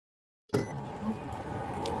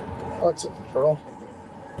What's it, girl?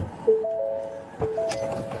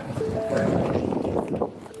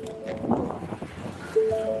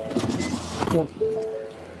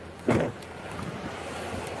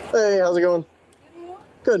 Hey, how's it going?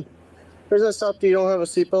 Good. Where's that stop? You don't have a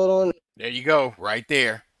seatbelt on? There you go, right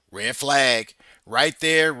there. Red flag. Right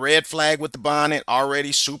there, red flag with the bonnet,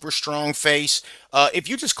 already super strong face. If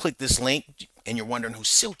you just click this link and you're wondering whose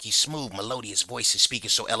silky, smooth, melodious voice is speaking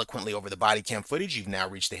so eloquently over the body cam footage, you've now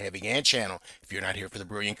reached the Heavy Ant channel. If you're not here for the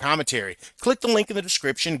brilliant commentary, click the link in the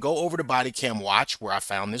description, go over to Body Cam Watch where I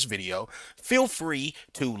found this video. Feel free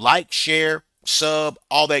to like, share, sub,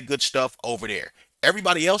 all that good stuff over there.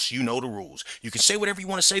 Everybody else, you know the rules. You can say whatever you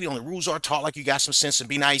want to say. The only rules are talk like you got some sense and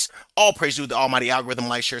be nice. All praise to the almighty algorithm.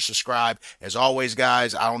 Like, share, subscribe. As always,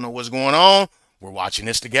 guys, I don't know what's going on. We're watching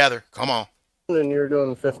this together. Come on. And you're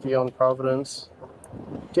doing 50 on Providence.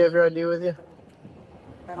 Do you have your ID with you?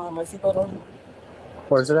 I don't have my seatbelt on.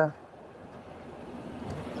 Where's it at?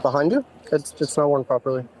 Behind you? It's not worn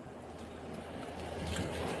properly.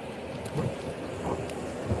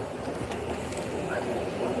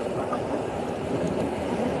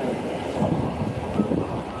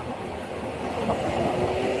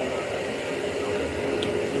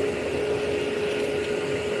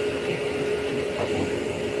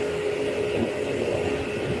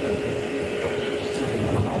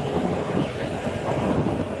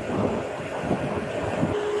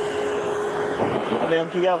 Ma'am,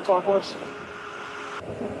 can you get out of the car for us?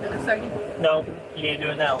 No, you ain't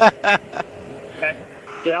doing now. Okay.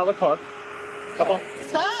 Get out of the car. Come on.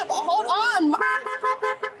 Stop! Hold on!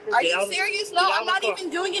 Are you serious? No, I'm not even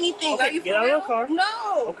doing anything. Okay, Are you get for out of real? the car.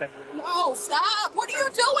 No. Okay. No, stop! What are you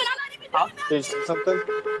doing? I'm not even doing Did you say something?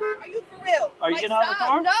 Are you for real? Are you getting out of the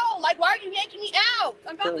car? No, like why are you yanking me out?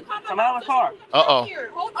 I'm about to come out of the car. Uh-oh. Here.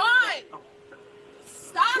 Hold on.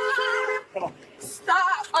 Stop! Come on.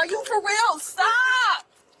 Stop! Are you for real? Stop!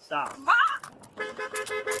 Stop.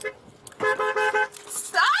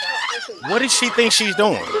 Stop! What does she think she's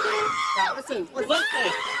doing? Listen.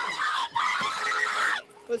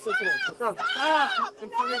 Listen to me.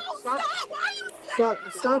 Stop.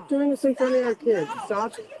 Stop doing this in front of your kid.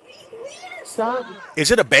 Stop.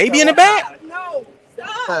 Is it a baby in the back? No!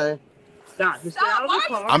 Stop! Hey. Stop. Just get out of the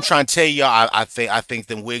car. I'm trying to tell y'all, I think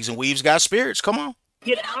them wigs and weaves got spirits. Come on.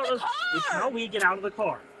 Get out of the car. It's how we get out of the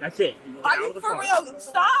car. That's it. Are you for real?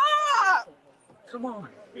 Stop! Come on.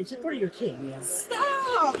 It's just for your kid, man.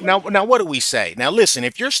 Stop! Now, what do we say? Now, listen,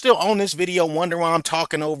 if you're still on this video wondering why I'm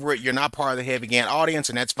talking over it, you're not part of the Heavy Ant audience,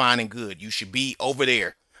 and that's fine and good. You should be over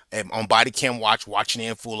there on Body Cam Watch, watching it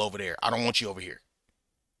in full over there. I don't want you over here.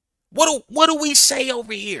 What do we say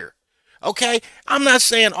over here? Okay? I'm not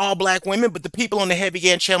saying all black women, but the people on the Heavy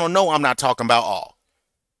Ant channel know I'm not talking about all.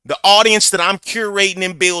 The audience that I'm curating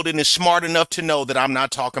and building is smart enough to know that I'm not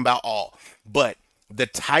talking about all. But the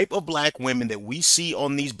type of black women that we see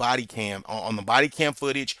on these body cam, on the body cam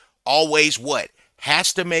footage, always what?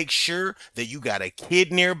 Has to make sure that you got a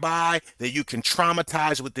kid nearby that you can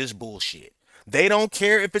traumatize with this bullshit. They don't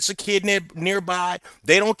care if it's a kid nearby.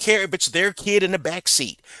 They don't care if it's their kid in the back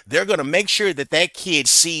seat. They're going to make sure that that kid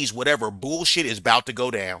sees whatever bullshit is about to go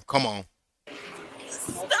down. Come on.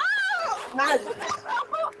 Stop!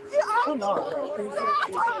 Come on.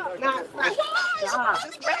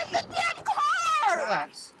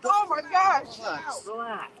 Relax. Oh my gosh!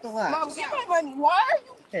 Relax. Mom, get my money. Why are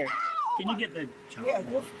you? Here. Can you get the Yeah,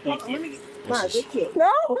 Thank you.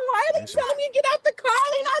 no, why are they telling me to get out the car?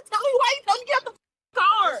 They're not telling me why you telling me to get out the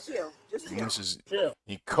car. Just chill. This is Chill.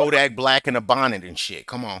 Kodak Black in a bonnet and shit.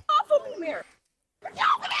 Come on. Off of me, Mary. Get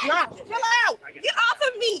off of me. Chill out. Get off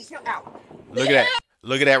of me. Chill out. Look at that.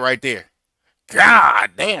 Look at that right there.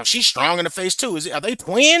 God damn, she's strong in the face too. Are they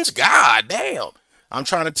twins? God damn. I'm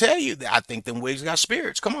trying to tell you that I think them wigs got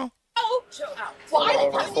spirits. Come on. Oh, chill out. Why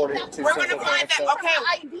are they telling me that? We're gonna find that.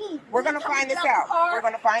 Okay, we're gonna find this out. We're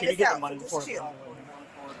gonna find this out. Just chill.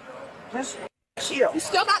 Just chill. You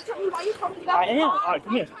still not telling me why you told me that? I am. All right,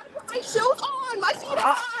 come here. Put my shoes on. My feet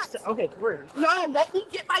are hot. Okay, where? No, let me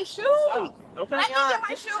get my shoes. Okay. Let me get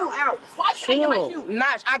my shoes out. Why can't I get my shoes?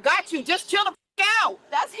 Nash, I got you. Just chill the out.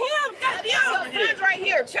 That's him. That's him. Friends right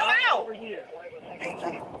here. Chill out. Over here.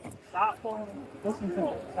 Stop pulling. Listen to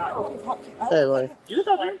me. Stop. Hey, buddy.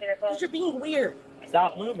 You're being weird.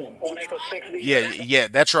 Stop moving. Yeah,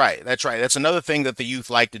 that's right. That's right. That's another thing that the youth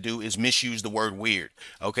like to do is misuse the word weird.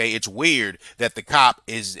 Okay, it's weird that the cop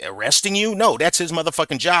is arresting you. No, that's his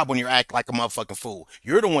motherfucking job when you act like a motherfucking fool.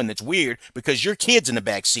 You're the one that's weird because your kid's in the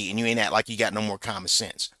back seat and you ain't act like you got no more common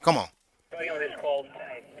sense. Come on.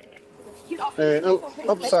 Hey,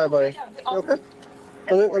 I'm sorry, buddy. You okay?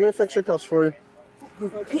 Let me fix your cuffs for you.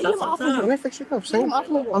 Get him off of me. Let me fix your cuffs.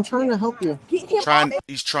 I'm trying to help you.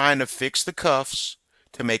 He's trying to fix the cuffs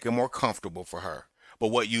to make it more comfortable for her. But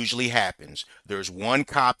what usually happens, there's one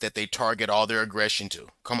cop that they target all their aggression to.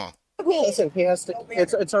 Come on. Listen, he has to.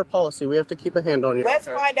 It's our policy. We have to keep a hand on you. Let's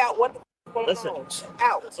find out what the Listen.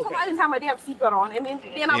 out. Okay. I didn't have my damn seatbelt on, and then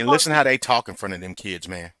And listen how they talk in front of them kids,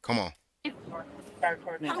 man. Come on.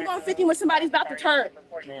 I'm going 50 when somebody's about to turn.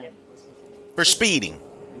 For speeding.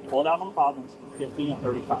 Pull down on problems. 50 and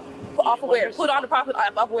 35. Off of where? Put on the profit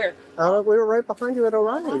off where? We were right behind you at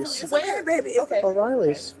O'Reilly's. Where, baby? Okay.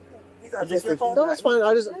 O'Reilly's. Is this your phone? No, that's fine.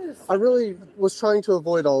 I really was trying to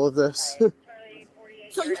avoid all of this.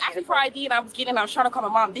 So you asked me for ID, and I was trying to call my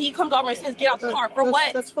mom. Then he comes over and says, "Get out the car." For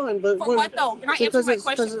what? That's fine, but for what though? You're not answering my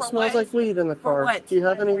question. Because it smells like weed in the car. what? Do you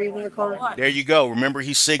have any weed in the car? There you go. Remember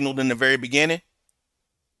he signaled in the very beginning?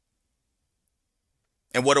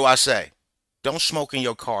 And what do I say? Don't smoke in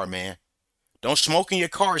your car, man. Don't smoke in your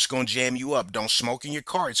car. It's going to jam you up. Don't smoke in your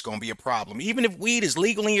car. It's going to be a problem. Even if weed is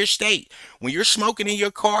legal in your state, when you're smoking in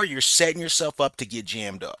your car, you're setting yourself up to get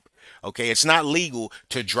jammed up. Okay, it's not legal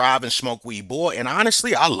to drive and smoke weed, boy. And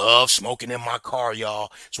honestly, I love smoking in my car,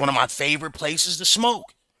 y'all. It's one of my favorite places to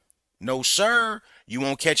smoke. No, sir. You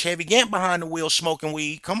won't catch Heavy Gant behind the wheel smoking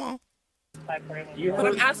weed. Come on. But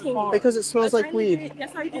I'm asking you. Because it smells like weed.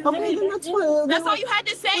 That's how you did. Okay, then that's fine. That's all you had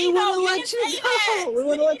to say, We though. wouldn't let you go. We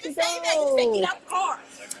wouldn't let you Say that. You said get out the car.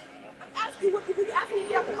 I asked you what you asked me to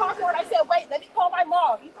get out the car for, and I said, wait, let me call my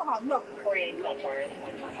mom. You come on, no.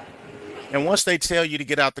 And once they tell you to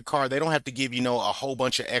get out the car, they don't have to give you a whole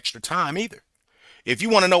bunch of extra time either. If you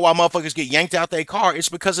want to know why motherfuckers get yanked out their car, it's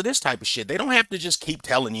because of this type of shit. They don't have to just keep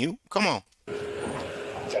telling you. Come on.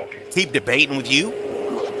 Keep debating with you.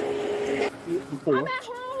 I'm at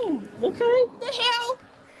home. Okay. The hell?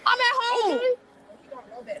 I'm at home. You don't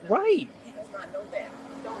know that. Right. He does not know that.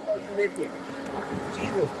 You don't know you live here.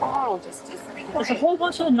 Jesus. Oh, just It's a whole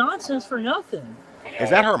bunch of nonsense for nothing. Is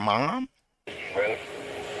that her mom?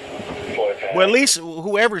 Well, at least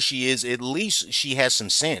whoever she is, at least she has some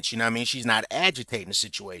sense. You know what I mean? She's not agitating the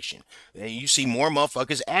situation. And you see more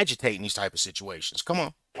motherfuckers agitating these type of situations. Come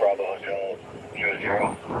on. Bravo Hotel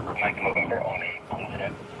 00, Mike November on it.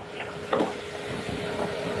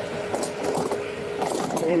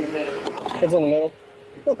 It's in the middle.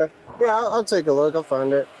 Okay. Yeah, I'll take a look. I'll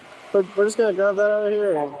find it. But we're just gonna grab that out of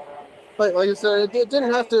here. And like I said, it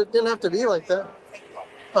didn't have to be like that.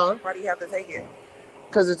 Huh? Why do you have to take it?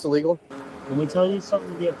 Because it's illegal. When we tell you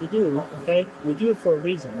something you have to do, okay, we do it for a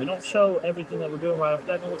reason. We don't show everything that we're doing right off the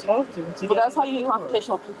bat, and we'll talk to them. But that's how you get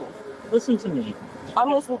confrontational people. Listen to me.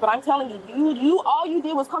 I'm listening, but I'm telling you, all you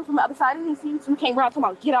did was come from the other side of these seats. You came around talking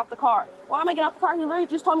about get out the car. Why am I getting out the car? He literally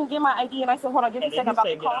just told me to get my ID, and I said, hold on, give me a second. I'm about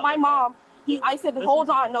to call my mom. I said, hold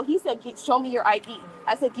on. No, he said, show me your ID.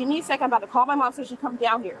 I said, give me a second. I'm about to call my mom so she come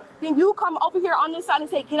down here. Then you come over here on this side and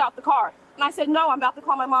say, get out the car. And I said, no, I'm about to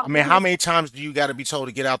call my mom. I mean, how many times do you got to be told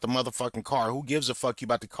to get out the motherfucking car? Who gives a fuck you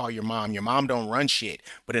about to call your mom? Your mom don't run shit.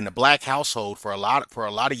 But in the black household, for a lot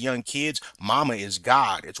of young kids, mama is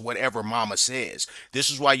God. It's whatever mama says. This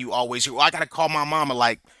is why you always hear, well, I got to call my mama.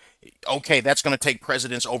 Like, okay, that's going to take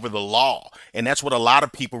precedence over the law. And that's what a lot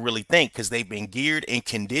of people really think, because they've been geared and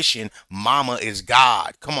conditioned. Mama is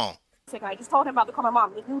God. Come on. I just told him about to call my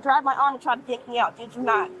mom. Did you drive my arm and try to take me out? Did you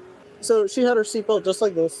not? So she had her seatbelt just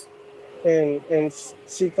like this. And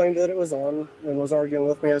she claimed that it was on and was arguing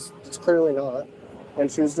with me as it's clearly not.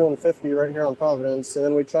 And she was doing 50 right here on Providence. And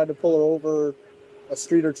then we tried to pull her over a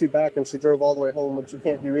street or two back, and she drove all the way home, which you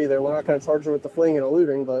can't do either. We're not going to charge her with the fleeing and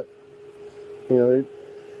eluding, but, you know,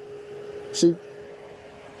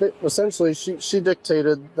 essentially she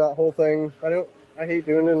dictated that whole thing. I hate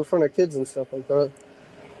doing it in front of kids and stuff like that.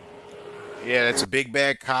 Yeah, that's a big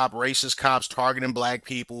bad cop, racist cops targeting black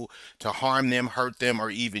people to harm them, hurt them, or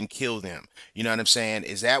even kill them. You know what I'm saying?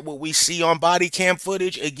 Is that what we see on body cam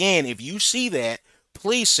footage? Again, if you see that,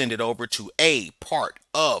 please send it over to a part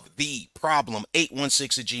of the problem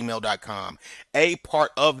 816@gmail.com. A part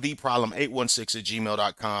of the problem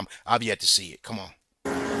 816@gmail.com. I've yet to see it. Come on.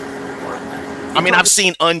 I mean, I've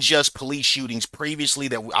seen unjust police shootings previously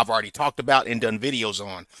that I've already talked about and done videos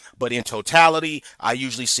on. But in totality, I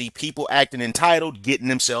usually see people acting entitled, getting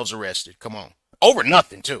themselves arrested. Come on. Over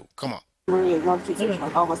nothing, too. Come on. Well, we'll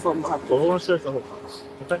search the whole house.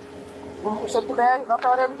 Okay? We'll shut the bag. I'll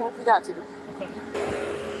throw out everything if you got to. Okay.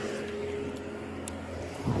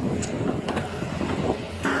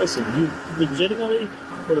 Listen, you legitimately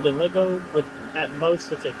would have been let go with at most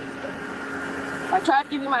a ticket. I tried to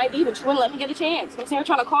give you my ID, but you wouldn't let me get a chance. I'm saying,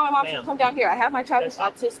 trying to call my mom to come down here. I have my child who's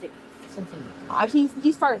autistic. Listen to me.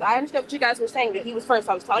 He's first. I understand what you guys were saying, that he was first.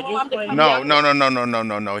 I was telling Did you you I'm to explain- come No,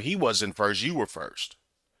 down. no. He wasn't first. You were first.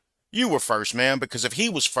 You were first, man, because if he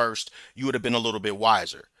was first, you would have been a little bit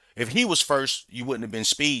wiser. If he was first, you wouldn't have been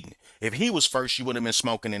speeding. If he was first, you wouldn't have been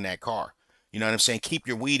smoking in that car. You know what I'm saying? Keep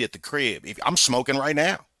your weed at the crib. If I'm smoking right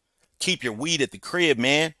now, keep your weed at the crib,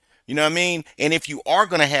 man. You know what I mean? And if you are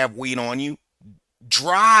gonna have weed on you,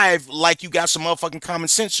 drive like you got some motherfucking common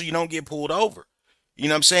sense so you don't get pulled over. You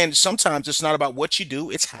know what I'm saying? Sometimes it's not about what you do,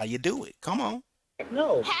 it's how you do it. Come on.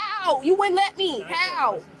 No. How? You wouldn't let me.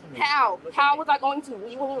 How? Listen to me. How? Look How at was I going to?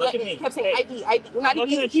 You wouldn't Look let at me. me. You kept saying Hey. ID. We're I'm not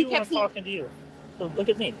looking even. at you You when I'm kept saying. talking to you. So look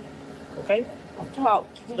at me. Okay? Come on.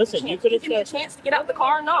 Listen, you could have give me a said. chance to get out the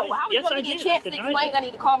car. No. How are you Yes, going I to give me a did. chance to Denied explain it. that I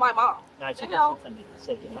need to call my mom? I said, Hell. listen to me. I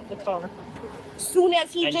said, get out the car. As soon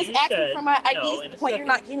as he And just you asked me said for my ID, no is in the a point you're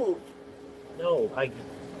second. not getting. No,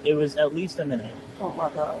 it was at least a minute. Oh my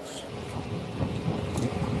gosh.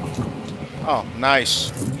 Oh,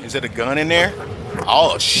 nice. Is it a gun in there?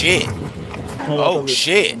 Oh shit. Oh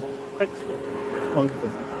shit. Quick. Come on.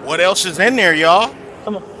 What else is in there, y'all?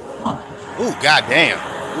 Come on. Ooh, goddamn.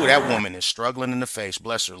 Ooh, that woman is struggling in the face.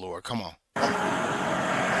 Bless her, Lord. Come on.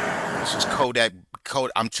 This is Kodak.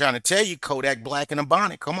 I'm trying to tell you, Kodak Black in a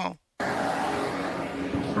bonnet. Come on.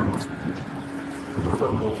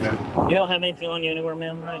 You don't have anything on you anywhere,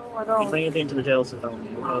 ma'am, right? No, I don't. You bring anything to the jail, so don't.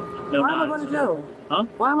 No, Why am I going to jail? Huh?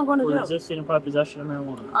 Why am I going to For jail? resisting improper possession of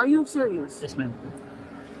marijuana. Are you serious? Yes, ma'am.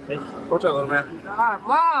 Okay. What's up, little man? God,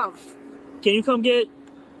 Mom. Can you come get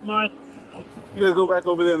my... You guys go back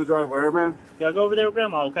over there in the driveway, right, man? Gotta go over there with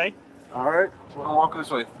Grandma, okay? All right. Well, I'm walking this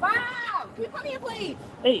way. Mom! Can you come here, please?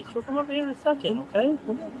 Hey, she'll come over here in a second, okay?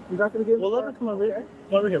 You're not gonna give We'll let her come over here.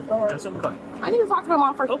 Come over here. Have some fun. I need to talk to my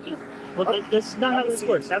mom first. Okay. Well, this is not how this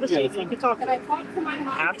works. Have a seat. You can talk Can I talk to my mom?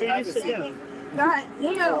 after you sit down. God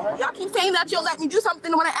damn. Y'all keep saying that you'll let me do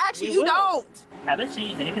something when I ask you, We you will. don't. Have a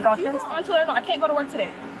seat, then you can talk You to her. respond to her? No, I can't go to work today.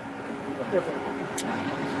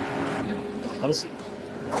 Have a seat.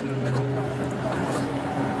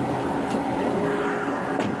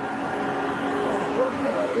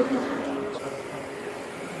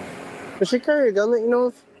 Does she carry a gun that you know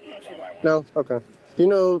of? No? Okay.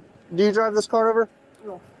 Do you drive this car over?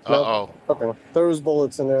 Uh-oh. Okay. There was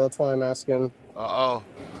bullets in there, that's why I'm asking. Uh-oh.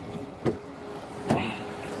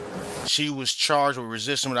 She was charged with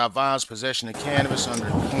resisting without violence, possession of cannabis under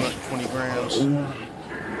 20 grams.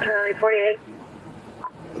 48.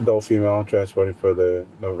 Adult female transporting for the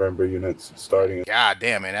November units starting. God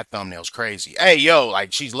damn, man, that thumbnail's crazy. Hey, yo,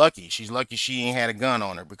 like, she's lucky. She's lucky she ain't had a gun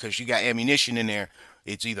on her because she got ammunition in there.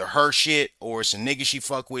 It's either her shit or it's a nigga she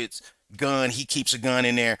fuck with. Gun, he keeps a gun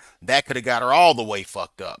in there. That could have got her all the way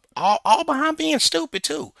fucked up. All behind being stupid,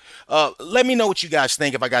 too. Let me know what you guys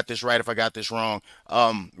think, if I got this right, if I got this wrong.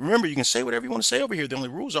 Remember, you can say whatever you want to say over here. The only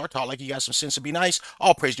rules are talk like you got some sense to be nice.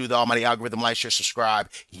 All praise due to the almighty algorithm. Like, share, subscribe.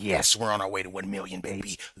 Yes, we're on our way to 1 million,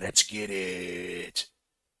 baby. Let's get it.